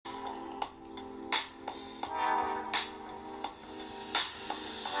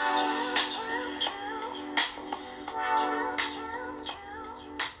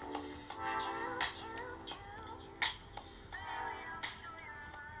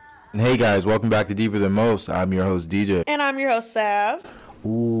Hey guys, welcome back to Deeper Than Most. I'm your host DJ. And I'm your host Sav.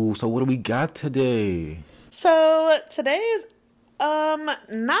 Ooh, so what do we got today? So today is not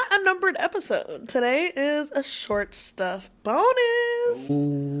a numbered episode. Today is a short stuff bonus.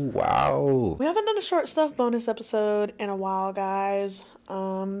 Ooh, wow. We haven't done a short stuff bonus episode in a while, guys.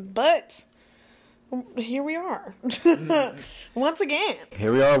 But here we are. Once again.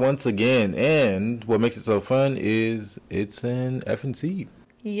 Here we are once again, and what makes it so fun is it's an FNC.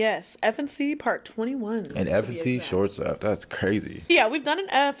 Yes, FNC part 21. An FNC short stuff. That's crazy. Yeah, we've done an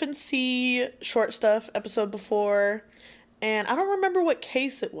FNC short stuff episode before, and I don't remember what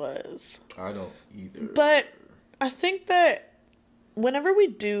case it was. I don't either. But I think that whenever we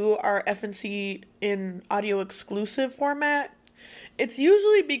do our FNC in audio exclusive format, it's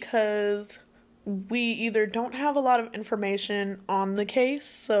usually because we either don't have a lot of information on the case,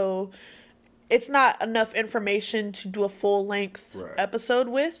 so it's not enough information to do a full-length episode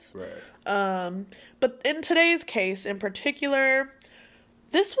with. Right. But in today's case in particular,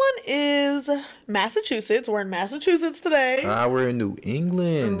 this one is Massachusetts. We're in Massachusetts today. We're in New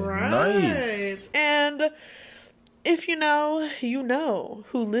England. Right. Nice. And if you know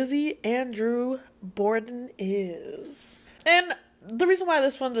who Lizzie Andrew Borden is. And the reason why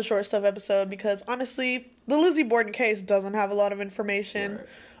this one's a short stuff episode, because honestly, the Lizzie Borden case doesn't have a lot of information. Right.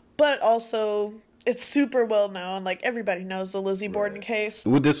 But also, it's super well known. Like, everybody knows the Lizzie Borden case.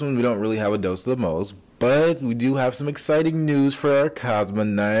 With this one, we don't really have a dose of the most, but we do have some exciting news for our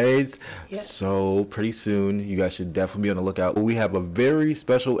cosmonauts. Yes. So, pretty soon, you guys should definitely be on the lookout. We have a very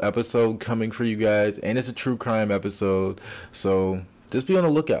special episode coming for you guys, and it's a true crime episode. So, just be on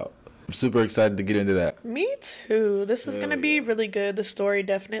the lookout. I'm super excited to get into that. Me too. This is going to be really good. The story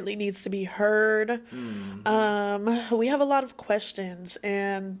definitely needs to be heard. Mm-hmm. We have a lot of questions,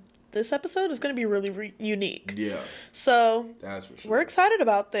 and this episode is going to be really unique. Yeah. So, that's for sure. We're excited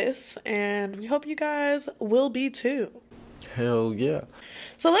about this, and we hope you guys will be too. Hell yeah.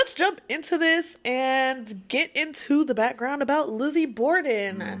 So let's jump into this and get into the background about Lizzie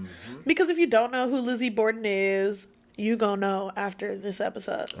Borden. Mm-hmm. Because if you don't know who Lizzie Borden is, you gonna know after this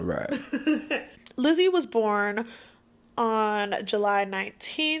episode. Right. Lizzie was born on July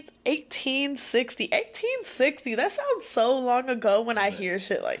 19th, 1860. 1860, that sounds so long ago when I hear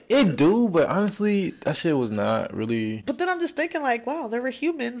shit like this. It do, but honestly, that shit was not really... But then I'm just thinking like, wow, there were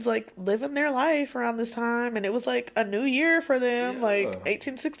humans like living their life around this time, and it was like a new year for them. Yeah. Like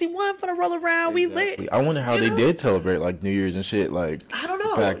 1861 for the roll around, exactly. We lit. I wonder how they did celebrate like New Year's and shit like I don't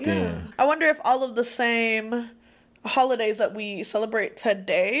know. Back then. I wonder if all of the same holidays that we celebrate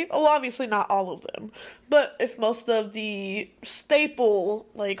today, well, obviously not all of them, but if most of the staple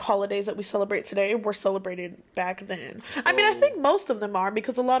like holidays that we celebrate today were celebrated back then. So, I mean, I think most of them are,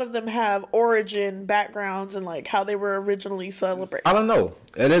 because a lot of them have origin backgrounds and like how they were originally celebrated. I don't know.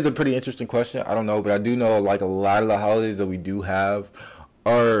 It is a pretty interesting question. I don't know, but I do know like a lot of the holidays that we do have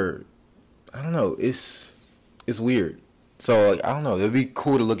are, I don't know, it's weird. So, like, I don't know. It'd be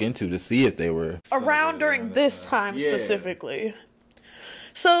cool to look into to see if they were around during this time specifically.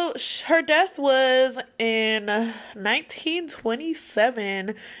 So, her death was in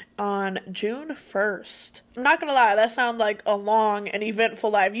 1927 on June 1st. I'm not gonna lie, that sounds like a long and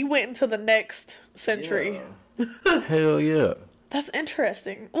eventful life. You went into the next century. Yeah. Hell yeah. That's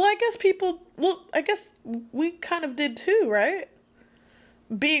interesting. Well, I guess we kind of did too, right?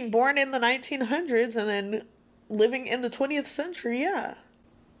 Being born in the 1900s and then living in the 20th century, yeah.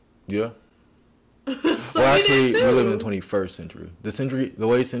 Yeah. So well, actually, we live in the 21st century. The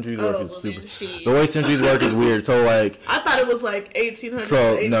way centuries work is super. The way centuries work is weird. So, like, I thought it was like 1800s.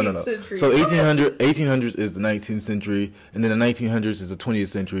 So to 18th no. Century. So 1800s is the 19th century, and then the 1900s is the 20th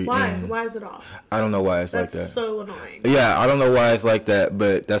century. Why? Why is it off? I don't know why it's like that. That's so annoying. Yeah, I don't know why it's like that,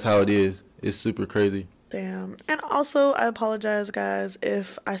 but that's how it is. It's super crazy. Damn. And also, I apologize, guys,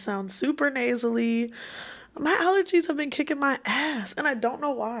 if I sound super nasally. My allergies have been kicking my ass, and I don't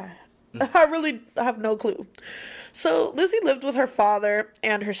know why. I have no clue. So, Lizzie lived with her father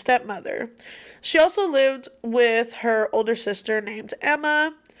and her stepmother. She also lived with her older sister named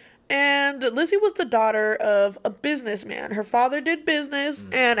Emma, and Lizzie was the daughter of a businessman. Her father did business,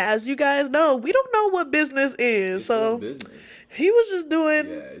 and as you guys know, we don't know what business is, so he was just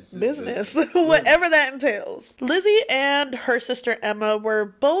doing business, whatever that entails. Lizzie and her sister Emma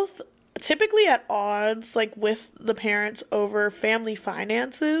were both typically at odds, like, with the parents over family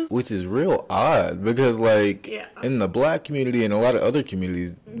finances. Which is real odd, because, like, in the black community and a lot of other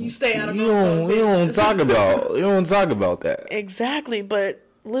communities, you stay out of you don't talk about that. Exactly, but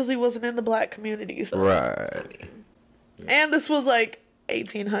Lizzie wasn't in the black community, so. Right. I mean, and this was, like,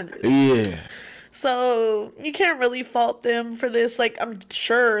 1800. Yeah. So you can't really fault them for this. Like, I'm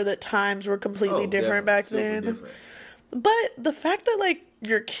sure that times were completely different back then. Different. But the fact that, like,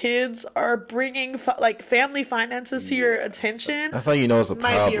 your kids are bringing, like, family finances to your attention. That's how you know it's a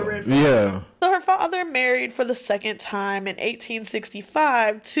might be a problem. red flag. Yeah. So her father married for the second time in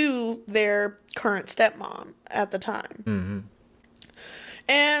 1865 to their current stepmom at the time. Mm-hmm.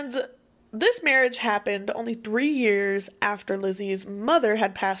 And this marriage happened only 3 years after Lizzie's mother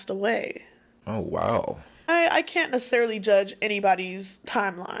had passed away. Oh, wow. I can't necessarily judge anybody's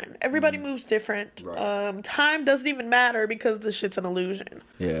timeline. Everybody moves different. Right. Time doesn't even matter because this shit's an illusion.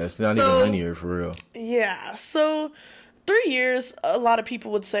 Yeah, it's not even linear for real. Yeah, so 3 years, a lot of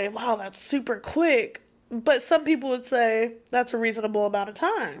people would say, wow, that's super quick. But some people would say that's a reasonable amount of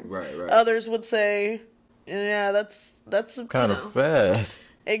time. Right. Others would say, yeah, that's Kind of fast.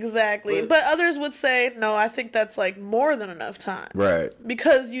 Exactly. But others would say, no, I think that's like more than enough time. Right.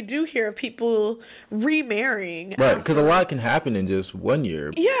 Because you do hear of people remarrying. Right, because a lot can happen in just 1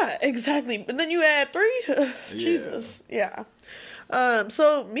 year. Yeah, exactly. And then you add 3. Jesus. Yeah.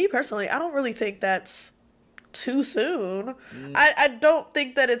 So me personally, I don't really think that's too soon. I don't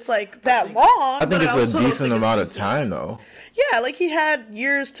think that it's like that long. I think it's a decent amount of time though. Yeah, like he had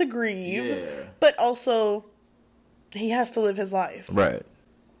years to grieve, but also he has to live his life. Right.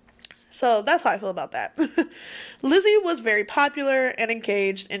 So that's how I feel about that. Lizzie was very popular and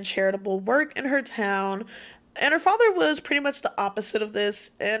engaged in charitable work in her town. And her father was pretty much the opposite of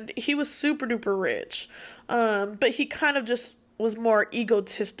this. And he was super duper rich. But he kind of just was more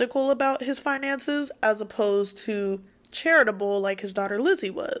egotistical about his finances as opposed to charitable like his daughter Lizzie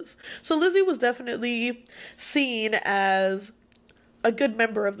was. So Lizzie was definitely seen as a good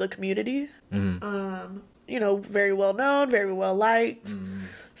member of the community. Mm-hmm. Very well known, very well liked. Mm-hmm.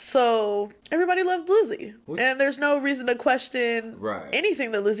 So everybody loved Lizzie. And there's no reason to question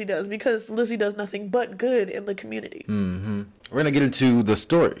anything that Lizzie does because Lizzie does nothing but good in the community. Mm-hmm. We're going to get into the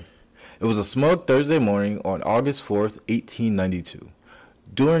story. It was a smug Thursday morning on August 4th, 1892.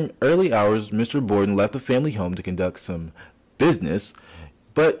 During early hours, Mr. Borden left the family home to conduct some business.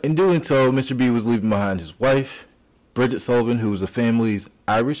 But in doing so, Mr. B was leaving behind his wife, Bridget Sullivan, who was the family's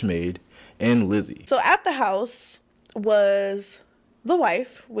Irish maid, and Lizzie. So at the house was the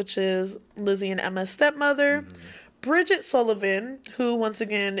wife, which is Lizzie and Emma's stepmother, Bridget Sullivan, who once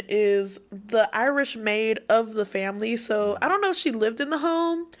again is the Irish maid of the family. So I don't know if she lived in the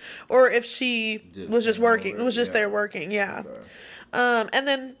home or if she was just working. It was just there working, yeah. And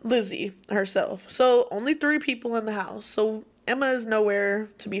then Lizzie herself. So only 3 people in the house. So Emma is nowhere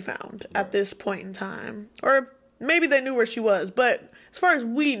to be found at this point in time. Or maybe they knew where she was, but as far as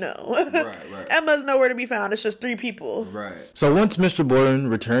we know, Emma's nowhere to be found. It's just 3 people. Right. So once Mr. Borden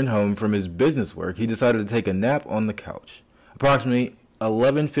returned home from his business work, he decided to take a nap on the couch. Approximately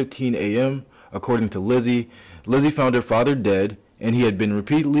 11:15 a.m., according to Lizzie, Lizzie found her father dead, and he had been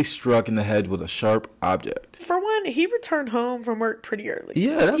repeatedly struck in the head with a sharp object. For one, he returned home from work pretty early.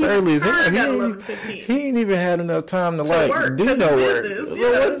 Yeah, that's early as hell. He ain't even had enough time to work, do no work.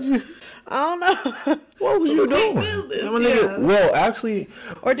 I don't know. What was you doing? Well, actually...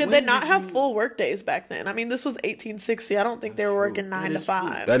 Or did they not have full work days back then? I mean, this was 1860. I don't think they were working 9 to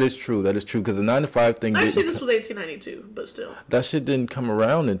 5. That is true, because the 9 to 5 thing... Actually, this was 1892, but still. That shit didn't come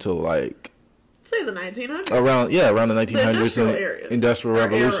around until, say the 1900s. Around the 1900s. The industrial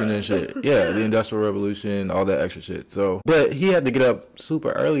revolution and shit. Yeah, the Industrial Revolution, all that extra shit. So, but he had to get up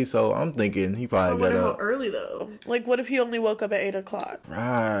super early, so I'm thinking he probably got up. How early, though? Like, what if he only woke up at 8 o'clock?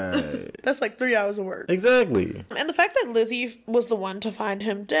 Right. That's like 3 hours of work. Exactly. And the fact that Lizzie was the one to find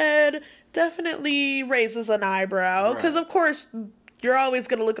him dead definitely raises an eyebrow. Because, of course... You're always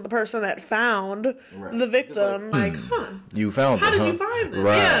going to look at the person that found the victim. Like, you found How did you find them?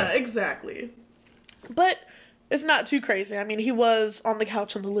 Right. Yeah, exactly. But it's not too crazy. I mean, he was on the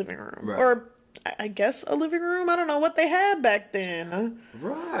couch in the living room. Right. Or, I guess, a living room. I don't know what they had back then.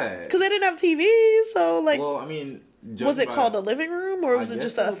 Right. Because they didn't have TV, so, Well, I mean... Was it called a living room? Or was it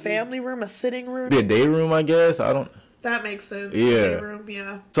just a family room, a sitting room? Be a day room, I guess. I don't... That makes sense. Yeah. Day room,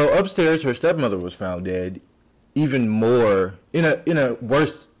 yeah. So upstairs, her stepmother was found dead. Even more in a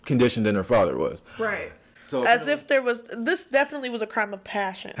worse condition than her father was. Right. So as if this definitely was a crime of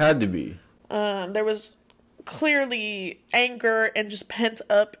passion. Had to be. There was clearly anger and just pent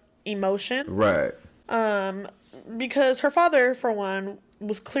up emotion. Right. Because her father, for one,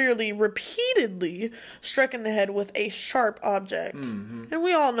 was clearly repeatedly struck in the head with a sharp object. Mm-hmm. And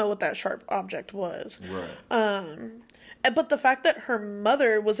we all know what that sharp object was. Right. But the fact that her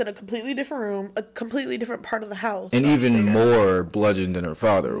mother was in a completely different room, a completely different part of the house. And even more bludgeoned than her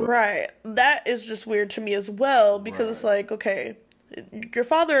father was. Right. That is just weird to me as well, because it's like, okay, your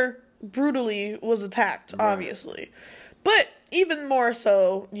father brutally was attacked, obviously. But even more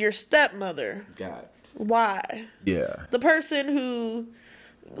so, your stepmother. God. Why? Yeah. The person who,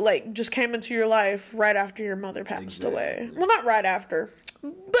 like, just came into your life right after your mother passed away. Well, not right after.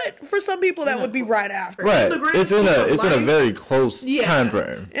 But for some people, that would be right after. Right. It's in a very close time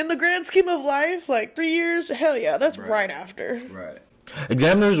frame. In the grand scheme of life, like 3 years, hell yeah, that's right after. Right.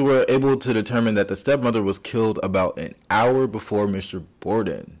 Examiners were able to determine that the stepmother was killed about an hour before Mr.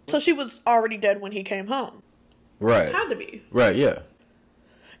 Borden. So she was already dead when he came home. Right. Had to be. Right, yeah.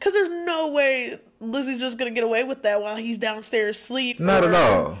 Because there's no way Lizzie's just going to get away with that while he's downstairs asleep. Not at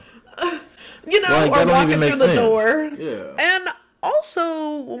all. You know, or walking through the door. Yeah. And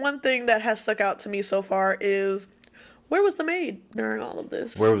also, one thing that has stuck out to me so far is, where was the maid during all of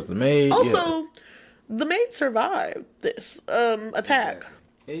this? Where was the maid? Also, the maid survived this attack.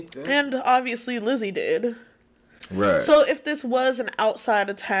 Exactly. And obviously Lizzie did. Right. So if this was an outside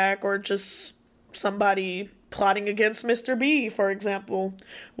attack or just somebody plotting against Mr. B, for example,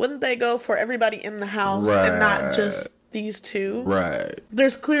 wouldn't they go for everybody in the house and not just these two? Right.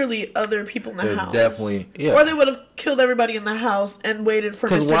 There's clearly other people in the house. Definitely, yeah. Or they would have killed everybody in the house and waited for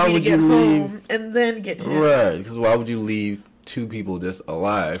Mr. B to get home and then get him. Right, because why would you leave two people just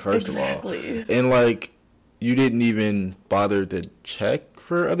alive, first of all? And, like, you didn't even bother to check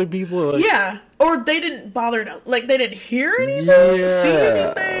for other people? Like, yeah. Or they didn't bother to, like, they didn't hear anything, see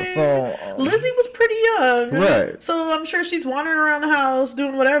anything. So, Lizzie was pretty young. Right. So I'm sure she's wandering around the house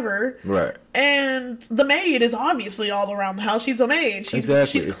doing whatever. Right. And the maid is obviously all around the house. She's a maid. She's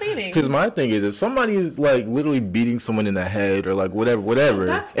cleaning. Because my thing is, if somebody is, like, literally beating someone in the head or, like, whatever,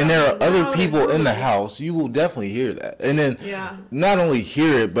 and there are other people in the house, you will definitely hear that. And then, not only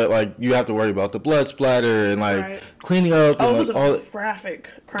hear it, but, like, you have to worry about the blood splatter and, like, cleaning up. Oh, and, it was a graphic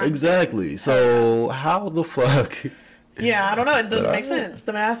crime. Exactly. So, how the fuck? Yeah, I don't know. It doesn't make sense.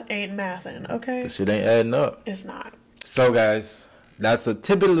 The math ain't mathin', okay? The shit ain't adding up. It's not. So, guys, that's a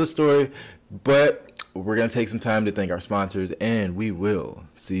tidbit of the story. But we're going to take some time to thank our sponsors, and we will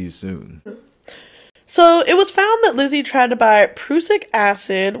see you soon. So, it was found that Lizzie tried to buy prussic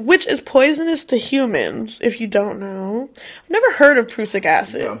acid, which is poisonous to humans, if you don't know. I've never heard of prussic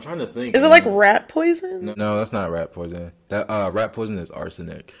acid. Yeah, I'm trying to think. Is it like rat poison? No, that's not rat poison. That rat poison is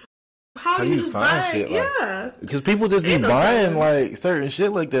arsenic. How do you find shit like, because people just be buying like certain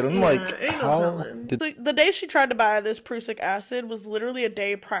shit like that. I'm like, how? The day she tried to buy this prussic acid was literally a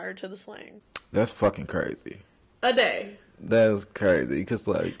day prior to the slaying. That's fucking crazy. A day. That's crazy. Because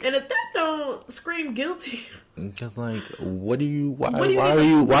like, and if that don't scream guilty, because like, why are you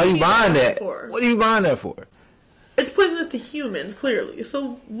buying that for? What are you buying that for? It's poisonous to humans, clearly.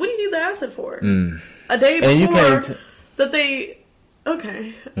 So what do you need the acid for? A day before that they.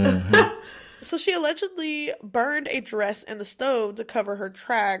 Okay. Mm-hmm. So she allegedly burned a dress in the stove to cover her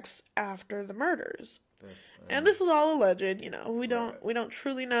tracks after the murders. And this is all alleged, you know. We don't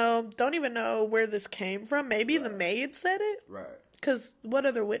truly know. Don't even know where this came from. Maybe the maid said it. Right. Because what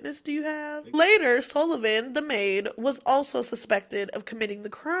other witness do you have? Later, Sullivan, the maid, was also suspected of committing the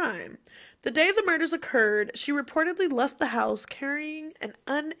crime. The day the murders occurred, she reportedly left the house carrying an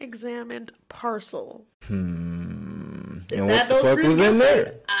unexamined parcel. And what the fuck was in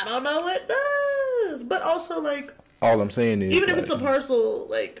there? I don't know what does. But also, like... all I'm saying is... even if it's a parcel,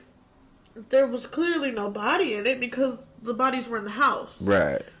 like... there was clearly no body in it because the bodies were in the house.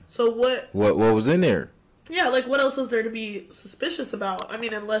 Right. So what... What was in there? Yeah, like, what else is there to be suspicious about? I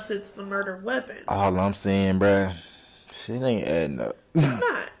mean, unless it's the murder weapon. All I'm saying, bruh, shit ain't adding up. It's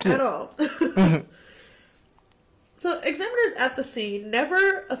not, at all. So, examiners at the scene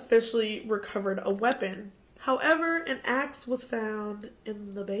never officially recovered a weapon. However, an axe was found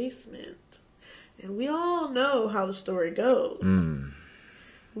in the basement. And we all know how the story goes.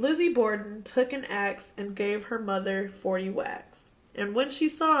 Lizzie Borden took an axe and gave her mother 40 whacks. And when she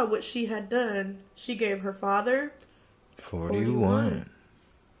saw what she had done, she gave her father 41.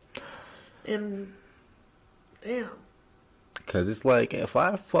 And, damn. Because it's like, if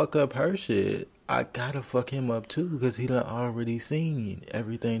I fuck up her shit, I gotta fuck him up too, because he done already seen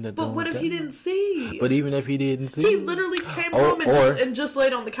everything that. But what if he didn't see? But even if he didn't see, he literally came home and just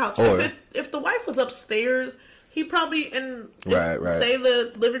laid on the couch. If the wife was upstairs, he probably say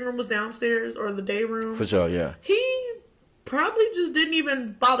the living room was downstairs or the day room. For sure, yeah. He probably just didn't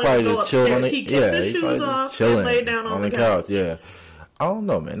even bother to go upstairs. He kept his shoes off and laid down on the couch. Yeah, I don't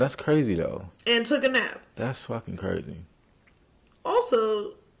know, man. That's crazy though. And took a nap. That's fucking crazy.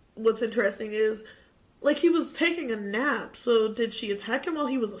 Also, what's interesting is, like, he was taking a nap. So did she attack him while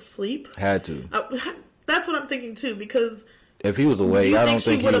he was asleep? Had to. That's what I'm thinking too, because If he was awake, Do you I think don't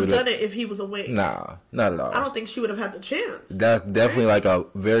think she he would would have done it if he was awake? Nah, not at all. I don't think she would have had the chance. That's definitely like a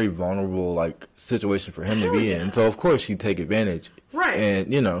very vulnerable like situation for him to be in. So of course she'd take advantage. Right.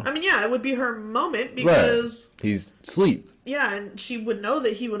 And I mean, yeah, it would be her moment because he's asleep. Yeah, and she would know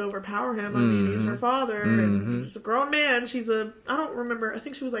that he would overpower him. I mean, he's her father. And he's a grown man. I don't remember. I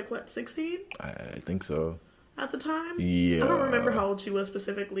think she was like, what, 16? I think so. At the time? Yeah. I don't remember how old she was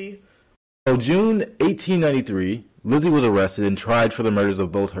specifically. So June 1893, Lizzie was arrested and tried for the murders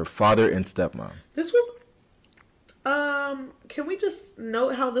of both her father and stepmom. This was, can we just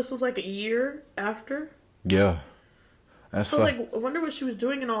note how this was like a year after? Yeah. That's so, like, I wonder what she was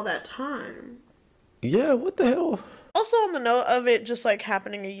doing in all that time. Yeah, what the hell? Also, on the note of it just, like,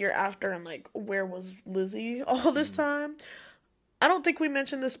 happening a year after and, like, where was Lizzie all this time? I don't think we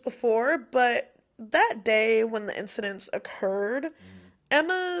mentioned this before, but that day when the incidents occurred,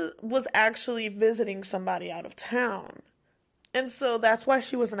 Emma was actually visiting somebody out of town. And so that's why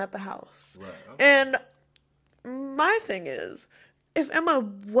she wasn't at the house. Right. Okay. And my thing is, if Emma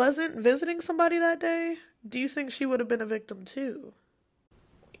wasn't visiting somebody that day, do you think she would have been a victim too?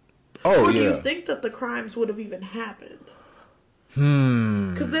 Oh, or yeah. do you think that the crimes would have even happened?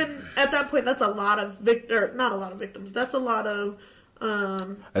 Because then, at that point, that's a lot of not a lot of victims. That's a lot of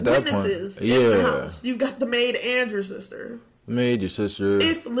witnesses in the house. You've got the maid and your sister. Your sister.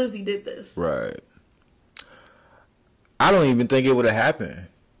 If Lizzie did this. Right. I don't even think it would have happened.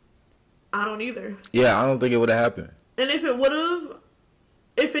 I don't either. Yeah, I don't think it would have happened. And if it would have,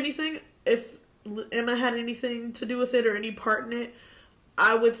 if anything, if Emma had anything to do with it or any part in it,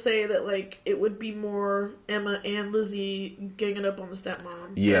 I would say that, like, it would be more Emma and Lizzie ganging up on the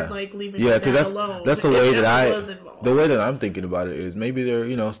stepmom. Yeah. And, like, leaving her dad alone. That's the way the way that I'm thinking about it is maybe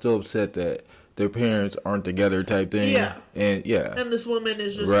they're, still upset that their parents aren't together type thing. Yeah. And, And this woman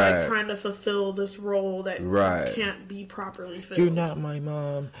is just, like, trying to fulfill this role that can't be properly filled. You're not my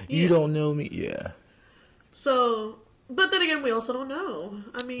mom. You don't know me. Yeah. So, but then again, we also don't know.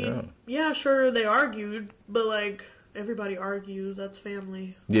 I mean, yeah, sure, they argued, but, like, everybody argues. That's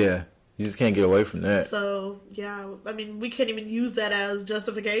family. Yeah. You just can't get away from that. So, yeah, I mean, we can't even use that as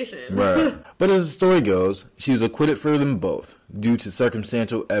justification. Right. But as the story goes, she was acquitted for them both due to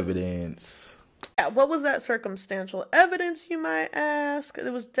circumstantial evidence. Yeah, what was that circumstantial evidence, you might ask?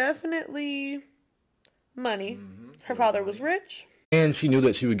 It was definitely money. Her father was rich. And she knew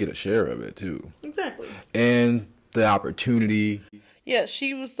that she would get a share of it, too. Exactly. And the opportunity. Yeah,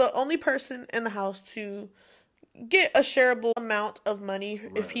 she was the only person in the house to get a shareable amount of money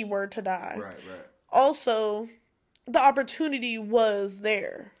if he were to die. Right. Also, the opportunity was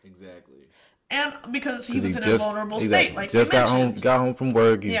there. Exactly. And because he was in a vulnerable state, like just got home from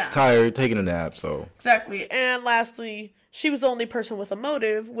work. He's tired, taking a nap. So exactly. And lastly, she was the only person with a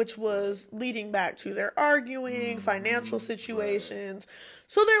motive, which was leading back to their arguing, financial situations.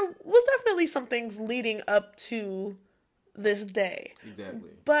 So there was definitely some things leading up to this day. Exactly.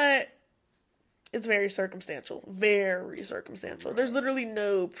 But it's very circumstantial. Very circumstantial. There's literally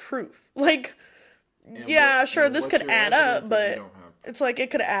no proof. Like, sure, this could add up, but it's like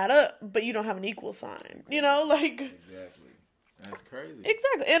it could add up, but you don't have an equal sign. Like... Exactly. That's crazy.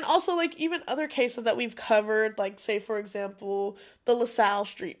 Exactly. And also, like, even other cases that we've covered, like, say, for example, the LaSalle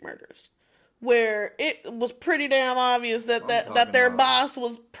Street murders, where it was pretty damn obvious that their boss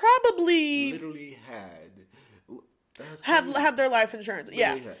was probably... Literally had their life insurance.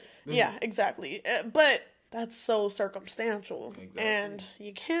 Yeah. Yeah, exactly. But that's so circumstantial. Exactly. And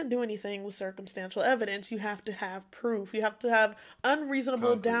you can't do anything with circumstantial evidence. You have to have proof. You have to have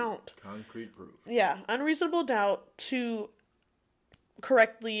unreasonable doubt. Concrete proof. Yeah, unreasonable doubt to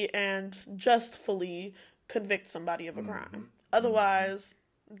correctly and justfully convict somebody of a crime. Otherwise,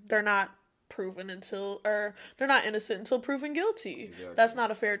 they're not proven they're not innocent until proven guilty. Exactly. That's not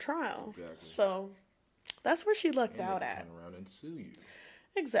a fair trial. Exactly. So that's where she lucked out at. Turn around and sue you.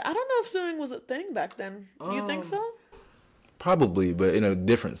 Exactly. I don't know if suing was a thing back then. You think so? Probably, but in a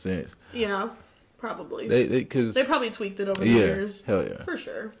different sense. Yeah, probably. They probably tweaked it over the years. Hell yeah. For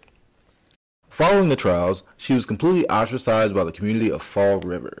sure. Following the trials, she was completely ostracized by the community of Fall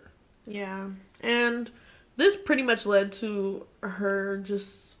River. Yeah. And this pretty much led to her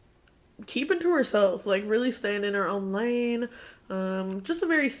just keeping to herself, like really staying in her own lane. Just a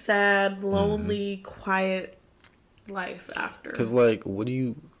very sad, lonely, quiet life after. Because, like, how do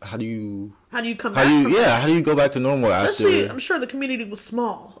you come back from that? How do you go back to normal Especially, after? I'm sure the community was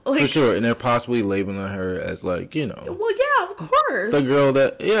small. Like, for sure, and they're possibly labeling her as, like, well, yeah, of course. the girl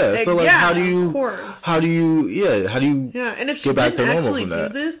that, so, like, how do you, and if she get back to didn't normal actually from do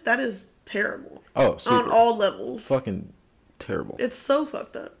that? this, that is terrible. Oh, super. On all levels. Fucking terrible. It's so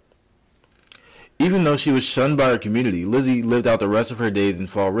fucked up. Even though she was shunned by her community, Lizzie lived out the rest of her days in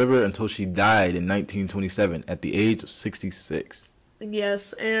Fall River until she died in 1927 at the age of 66.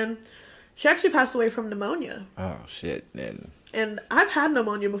 Yes, and she actually passed away from pneumonia. Oh, shit, man. And I've had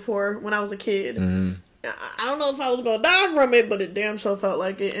pneumonia before when I was a kid. Mm-hmm. I don't know if I was going to die from it, but it damn sure felt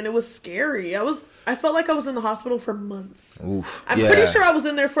like it. And it was scary. I felt like I was in the hospital for months. Oof. I'm pretty sure I was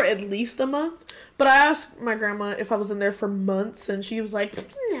in there for at least a month. But I asked my grandma if I was in there for months, and she was like,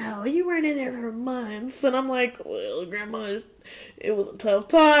 no, you weren't in there for months. And I'm like, well, Grandma, it was a tough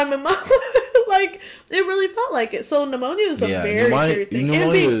time in my life. Like, it really felt like it. So pneumonia is a very scary thing. Pneumonia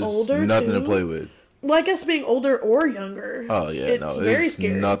and being is older, nothing too. to play with. Well, I guess being older or younger. Oh, yeah, it's very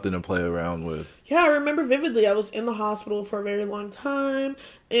scary. Nothing to play around with. Yeah, I remember vividly. I was in the hospital for a very long time,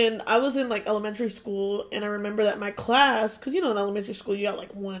 and I was in, like, elementary school, and I remember that my class, because, you know, in elementary school, you got,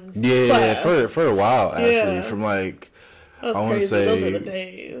 like, one class. For a while, actually, from, like, I want to say... Those were the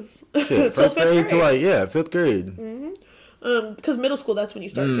days. Shit, first grade to, like, 5th grade. Mm-hmm. Because middle school, that's when you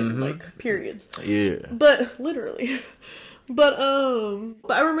start getting, like, periods. Yeah. But, literally... But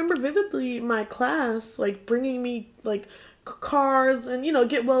I remember vividly my class, like, bringing me, like, cards and, you know,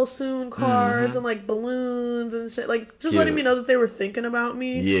 get well soon cards and, like, balloons and shit. Like, just letting me know that they were thinking about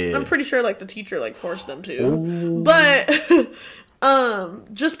me. Yeah. And I'm pretty sure, like, the teacher, like, forced them to. Ooh. But,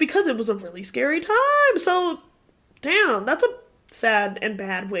 just because it was a really scary time. So, damn, that's a sad and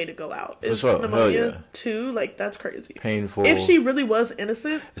bad way to go out. For sure. Pneumonia, too. Like, that's crazy. Painful. If she really was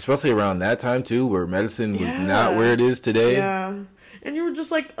innocent. Especially around that time, too, where medicine was not where it is today. Yeah. And you were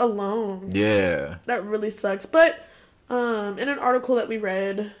just, like, alone. Yeah. That really sucks. But, in an article that we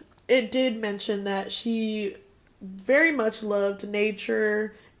read, it did mention that she very much loved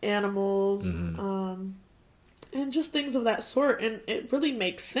nature, animals, and just things of that sort. And it really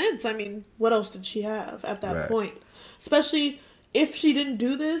makes sense. I mean, what else did she have at that point? Especially... if she didn't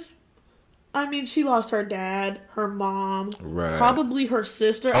do this, I mean, she lost her dad, her mom, probably her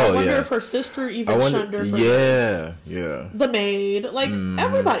sister. I wonder if her sister even shunned her for the maid. Like,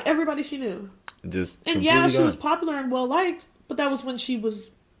 everybody she knew. And she was popular and well-liked, but that was when she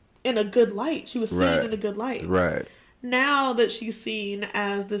was in a good light. She was seen in a good light. Right. Now that she's seen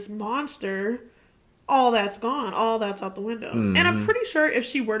as this monster, all that's gone. All that's out the window. And I'm pretty sure if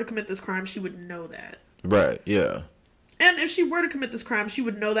she were to commit this crime, she would know that. Right, yeah. And if she were to commit this crime, she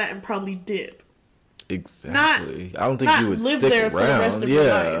would know that and probably dip. Exactly. I don't think you would live stick there around. For the rest of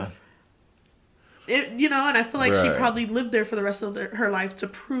her life. You know, and I feel like she probably lived there for the rest of her life to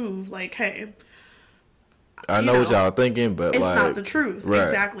prove, like, hey, I know what y'all are thinking, but it's like, not the truth.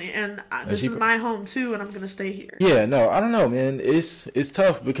 Exactly. And this is my home too, and I'm gonna stay here. Yeah, no, I don't know, man. It's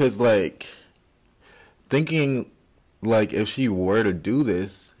tough because, like, thinking, like, if she were to do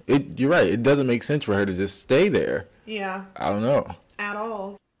this, you're right, it doesn't make sense for her to just stay there. Yeah. I don't know. At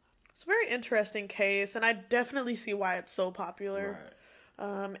all. It's a very interesting case, and I definitely see why it's so popular.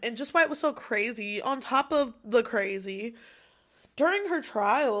 Right. And just why it was so crazy. On top of the crazy, during her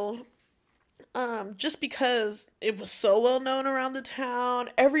trial, just because it was so well known around the town,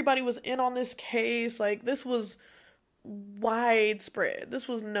 everybody was in on this case. Like, this was widespread. This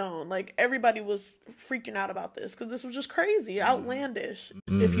was known. Like, everybody was freaking out about this because this was just crazy, outlandish,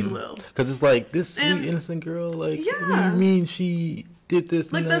 if you will. Because it's like, this sweet innocent girl, like, what do you mean she did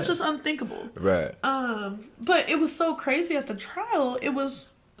this? Like, that's just unthinkable. Right. But it was so crazy at the trial. It was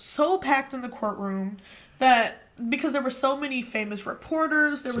so packed in the courtroom that because there were so many famous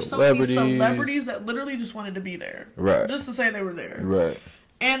reporters, there were so many celebrities that literally just wanted to be there. Right. Just to say they were there. Right.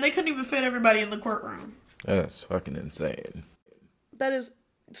 And they couldn't even fit everybody in the courtroom. That's fucking insane. That is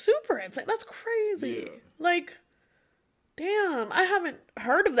super insane. That's crazy. Yeah. Like, damn, I haven't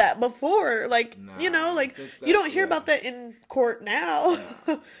heard of that before. Like, you know, like, you don't hear about that in court now.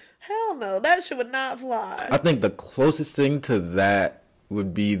 Hell no, that shit would not fly. I think the closest thing to that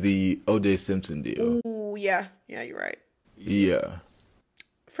would be the O.J. Simpson deal. Ooh, yeah. Yeah, you're right. Yeah.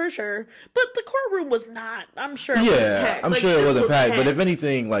 For sure. But the courtroom was not. I'm sure it wasn't packed. I'm sure it wasn't packed. But if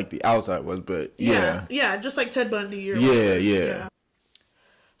anything, like, the outside was. But, yeah. Yeah, just like Ted Bundy. Or yeah.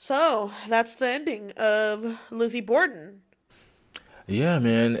 So, that's the ending of Lizzie Borden. Yeah,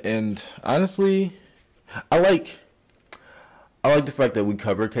 man. And, honestly, I like the fact that we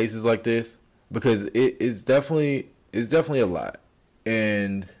cover cases like this. Because it's definitely a lot.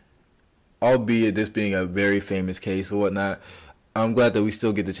 And, albeit this being a very famous case or whatnot, I'm glad that we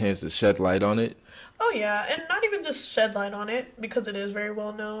still get the chance to shed light on it. Oh, yeah. And not even just shed light on it, because it is very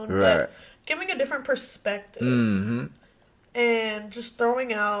well known. Right. But giving a different perspective. Mm-hmm. And just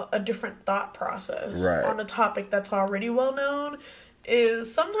throwing out a different thought process on a topic that's already well known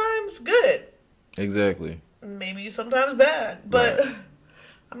is sometimes good. Exactly. Maybe sometimes bad. But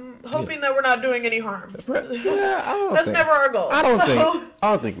I'm hoping that we're not doing any harm. Yeah, That's never our goal. I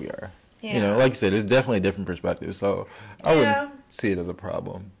don't think we are. Yeah. You know, like you said, it's definitely a different perspective, so I wouldn't see it as a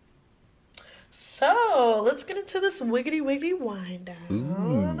problem. So, let's get into this wiggity wiggity wind down.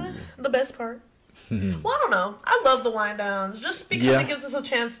 Ooh. The best part. Well, I don't know. I love the wind downs just because it gives us a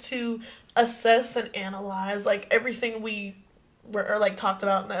chance to assess and analyze like everything we were like talked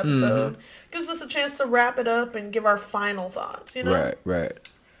about in the episode. Gives us a chance to wrap it up and give our final thoughts, you know? Right.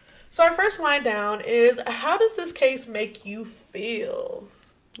 So our first wind down is, how does this case make you feel?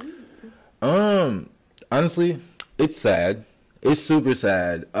 Honestly, it's sad. It's super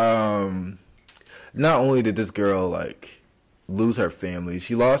sad. Not only did this girl like lose her family,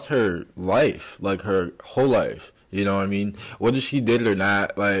 she lost her life, like her whole life. You know what I mean? Whether she did it or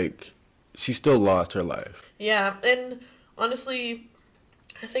not, like she still lost her life. Yeah, and honestly,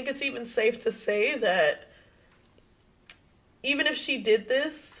 I think it's even safe to say that even if she did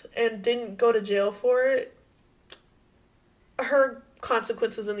this and didn't go to jail for it, her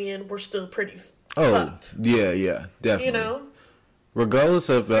consequences in the end were still pretty fucked. Yeah, definitely. You know? Regardless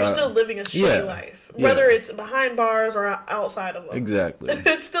of... You're still living a shitty life. Whether it's behind bars or outside of them. Exactly.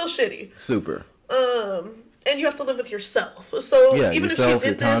 It's still shitty. Super. And you have to live with yourself. So even yourself, if she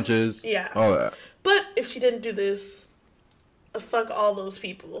did your conscience, all that. But if she didn't do this, fuck all those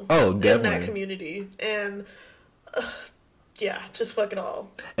people in that community. And... just fuck it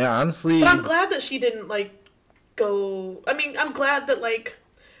all. And honestly... But I'm glad that she didn't, like, go... I mean, I'm glad that, like,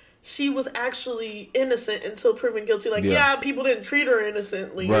 she was actually innocent until proven guilty. Like, people didn't treat her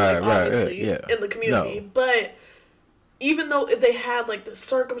innocently, obviously, in the community. No. But even though if they had, like, the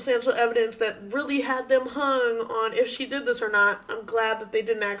circumstantial evidence that really had them hung on if she did this or not, I'm glad that they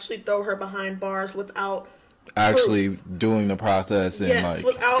didn't actually throw her behind bars without... actually doing the process and like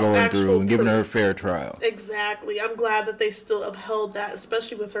going through and giving her a fair trial. Exactly. I'm glad that they still upheld that,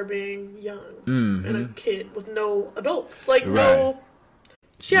 especially with her being young and a kid with no adults. Like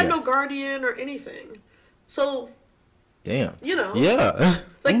she had no guardian or anything. So damn. You know. Yeah.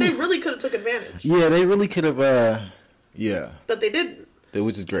 Like they really could have took advantage. Yeah, they really could have But they didn't.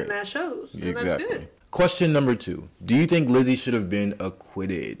 Which is great. And that shows. And exactly. That's good. Question number 2. Do you think Lizzie should have been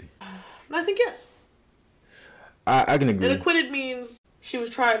acquitted? I think yes. I can agree. And acquitted means she was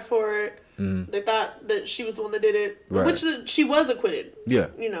tried for it. They thought that she was the one that did it. Right. Which she was acquitted. Yeah.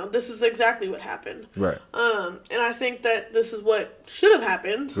 You know, this is exactly what happened. Right. And I think that this is what should have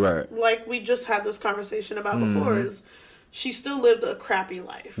happened. Right. Like we just had this conversation about before, is she still lived a crappy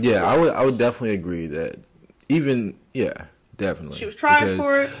life. Yeah, I would definitely agree that definitely. She was tried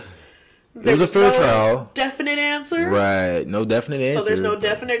for it. There was a fair trial. Definite answer. Right. No definite answer. So there's no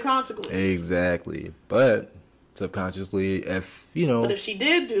definite consequence. Exactly. But subconsciously, but if she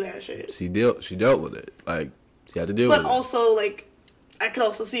did do that shit, she dealt with it. Like she had to deal with it. But also, like, I could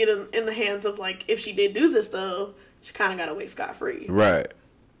also see it in the hands of like, if she did do this though, she kind of got away scot free. Right.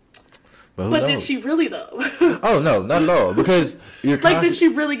 But did she really though? Oh no, not at all. Because did she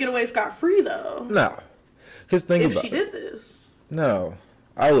really get away scot free though? No. Because think about it. If she did this. No.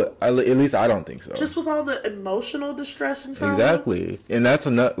 At least I don't think so. Just with all the emotional distress and trauma. Exactly. And that's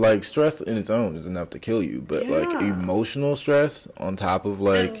enough, like, stress in its own is enough to kill you. But, like, emotional stress on top of,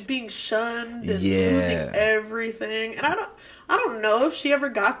 like... And being shunned and losing everything. And I don't know if she ever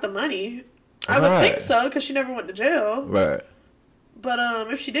got the money. I would think so, because she never went to jail. Right. But,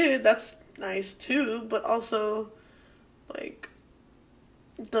 if she did, that's nice, too. But also, like,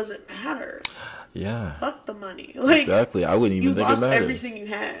 does it matter? Yeah. Fuck the money. Like, exactly. I wouldn't even think it mattered. You lost everything you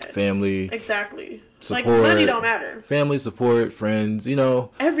had. Family. Exactly. Support. Like, money don't matter. Family, support, friends,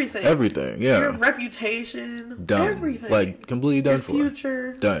 Everything. Everything, yeah. Your reputation. Done. Everything. Like, completely done Your for.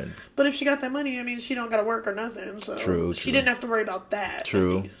 future. Done. But if she got that money, I mean, she don't got to work or nothing. So True. She didn't have to worry about that.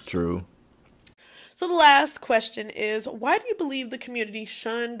 True. So the last question is, why do you believe the community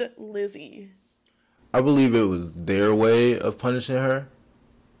shunned Lizzie? I believe it was their way of punishing her.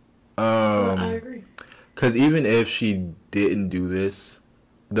 I agree. Because even if she didn't do this,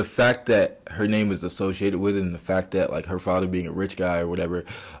 the fact that her name is associated with it and the fact that, like, her father being a rich guy or whatever,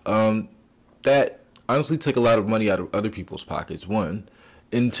 that honestly took a lot of money out of other people's pockets, one.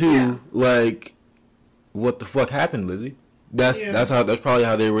 And two, like, what the fuck happened, Lizzie? That's probably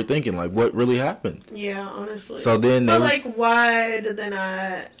how they were thinking, like, what really happened? Yeah, honestly. So then why did they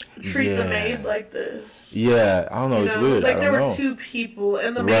not treat the maid like this? Yeah, I don't know. It's weird. Like, there were two people,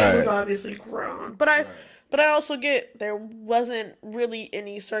 and the maid was obviously grown. But I also get there wasn't really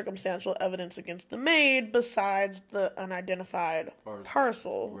any circumstantial evidence against the maid besides the unidentified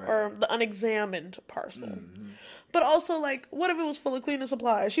parcel or the unexamined parcel. Mm-hmm. But also, like, what if it was full of cleaning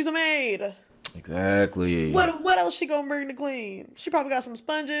supplies? She's a maid. Exactly. What else she gonna bring to clean? She probably got some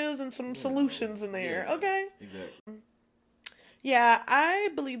sponges and some solutions in there. Yeah. Okay. Exactly. Yeah, I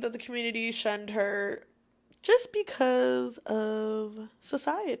believe that the community shunned her just because of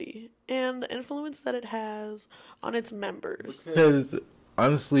society and the influence that it has on its members. Because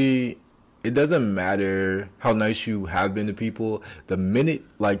honestly, it doesn't matter how nice you have been to people. The minute,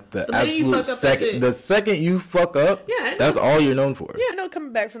 like the absolute second, the second you fuck up, that's all you're known for. Yeah, no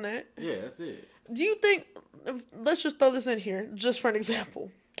coming back from that. Yeah, that's it. Do you think? Let's just throw this in here, just for an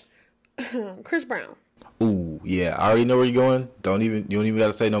example. Chris Brown. Ooh, yeah. I already know where you're going. You don't even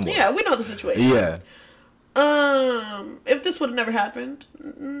gotta say no more. Yeah, we know the situation. Yeah. If this would have never happened,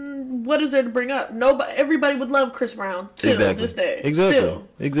 what is there to bring up? Everybody would love Chris Brown till this day.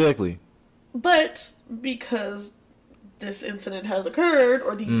 Exactly. But because this incident has occurred,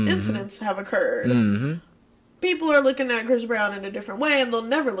 or these incidents have occurred, people are looking at Chris Brown in a different way, and they'll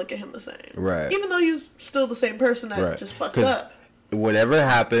never look at him the same. Right. Even though he's still the same person that just fucked up. Whatever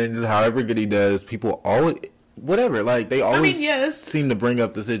happens, however good he does, people always, whatever, like, they always seem to bring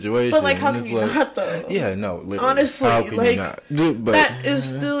up the situation. But, like, how can you not, though? Yeah, no, literally. Honestly, how can you not? But that is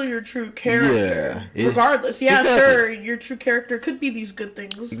still your true character. Yeah, regardless. Yeah, sure, your true character could be these good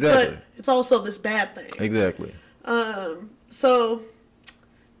things. Exactly. But it's also this bad thing. Exactly. So,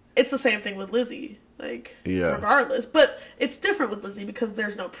 it's the same thing with Lizzie. Like, regardless. But it's different with Lizzie because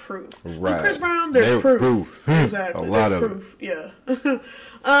there's no proof. Right. With Chris Brown, there's proof. Exactly. A lot there's of proof. Yeah.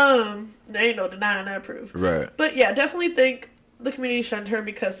 There ain't no denying that proof. Right. But yeah, definitely think the community shunned her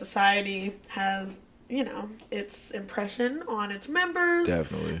because society has, its impression on its members.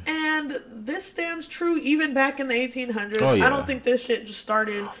 Definitely. And this stands true even back in the 1800s. Oh, yeah. I don't think this shit just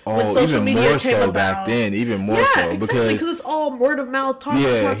started when social even media more came so about. Back then. Even more so. Exactly, because it's all word of mouth talk.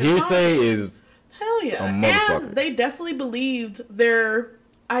 Yeah, hearsay is... Hell yeah. And they definitely believed their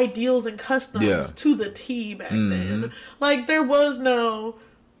ideals and customs to the T back then. Like, there was no...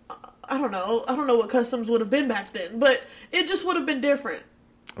 I don't know what customs would have been back then, but it just would have been different.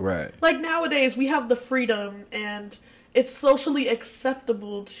 Right. Like, nowadays, we have the freedom, and it's socially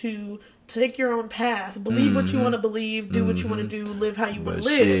acceptable to take your own path, believe what you want to believe, do what you want to do, live how you want to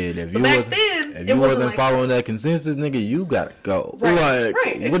live. Shit, if you wasn't like following that consensus, nigga, you gotta go. Right.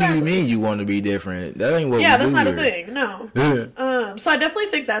 What do you mean you want to be different? That ain't what we do. Yeah, that's not a thing. No. So I definitely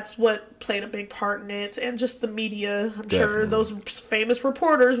think that's what played a big part in it, and just the media. I'm sure those famous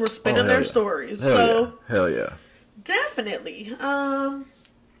reporters were spinning their stories. Hell yeah. Definitely. Yeah.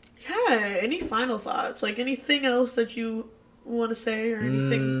 Any final thoughts? Like, anything else that you want to say, or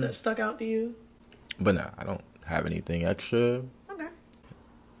anything that stuck out to you? But nah, I don't have anything extra. Okay.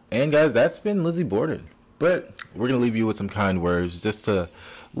 And guys, that's been Lizzie Borden. But we're gonna leave you with some kind words just to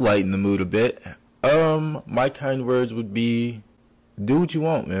lighten the mood a bit. My kind words would be, do what you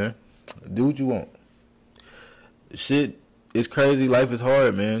want, man. Do what you want. Shit is crazy. Life is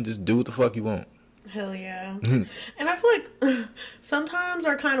hard, man. Just do what the fuck you want. Hell yeah. And I feel like sometimes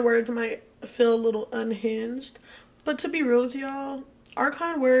our kind words might feel a little unhinged. But to be real with y'all, our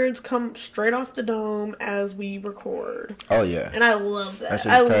kind words come straight off the dome as we record. Oh, yeah. And I love that.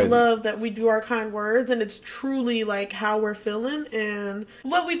 I love that we do our kind words, and it's truly, like, how we're feeling and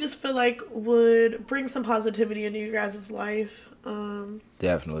what we just feel like would bring some positivity into you guys' life.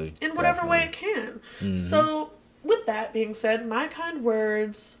 Definitely. In whatever way it can. So, with that being said, my kind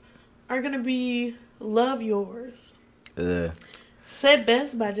words are going to be love yours. Said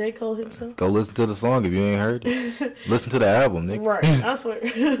Best by J. Cole himself. Go listen to the song if you ain't heard it. Listen to the album, nigga. Right, I swear.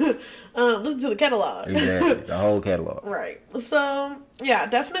 Listen to the catalog. Exactly, the whole catalog. Right. So, yeah,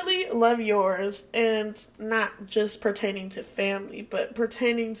 definitely love yours. And not just pertaining to family, but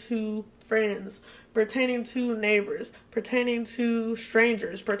pertaining to friends, pertaining to neighbors, pertaining to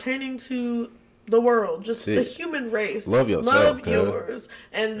strangers, pertaining to the world, just the human race. Love yourself. Love yours.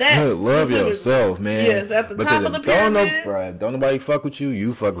 And that's love yourself, man. Yes, at the top of the pyramid. Don't nobody fuck with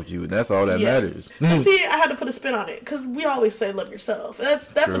you fact with you. And that's all that matters. See, I had to put a spin on it because we always say love yourself. That's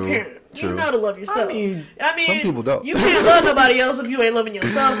apparent. True. You know to love yourself. I mean, some people don't. You can't love nobody else if you ain't loving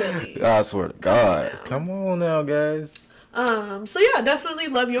yourself at least. I swear to God. Come on now, guys. So yeah, definitely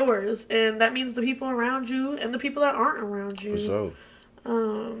love yours. And that means the people around you and the people that aren't around you. For sure.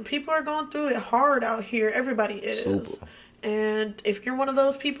 People are going through it hard out here. Everybody is. Super. And if you're one of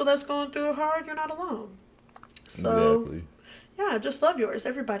those people that's going through it hard, you're not alone. So, yeah, just love yours,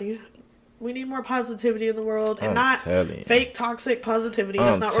 everybody. We need more positivity in the world and not fake toxic positivity.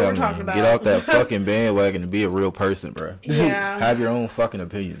 That's not what we're talking about. Get off that fucking bandwagon and be a real person, bro. Yeah. Have your own fucking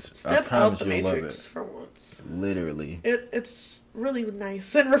opinions. Step out the matrix for once. Literally. It's really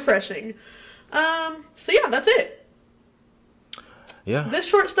nice and refreshing. So yeah, that's it. Yeah. This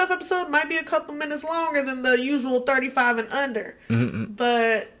short stuff episode might be a couple minutes longer than the usual 35 and under. Mm-mm.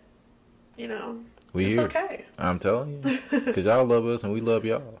 But, you know, it's here. okay. I'm telling you. Because y'all love us and we love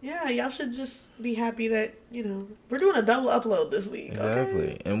y'all. Yeah, y'all should just be happy that, you know, we're doing a double upload this week.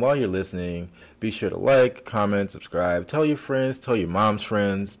 Exactly. Okay? And while you're listening, be sure to like, comment, subscribe. Tell your friends. Tell your mom's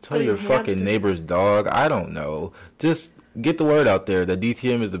friends. Tell your fucking hamster. neighbor's dog. I don't know. Just get the word out there that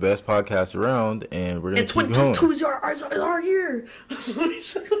DTM is the best podcast around, and we're going to keep going. And 2022 is our year.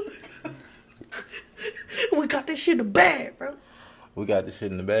 We got this shit in the bag, bro. We got this shit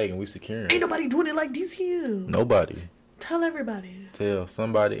in the bag, and we securing. Ain't nobody doing it like DTM. Nobody. Tell everybody. Tell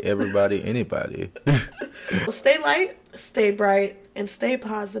somebody, everybody, anybody. Well, stay light, stay bright, and stay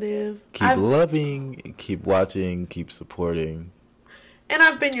positive. Keep loving, keep watching, keep supporting. And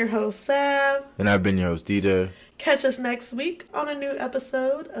I've been your host, Sav. And I've been your host, DJ. Catch us next week on a new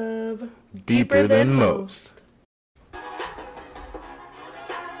episode of Deeper Than Most.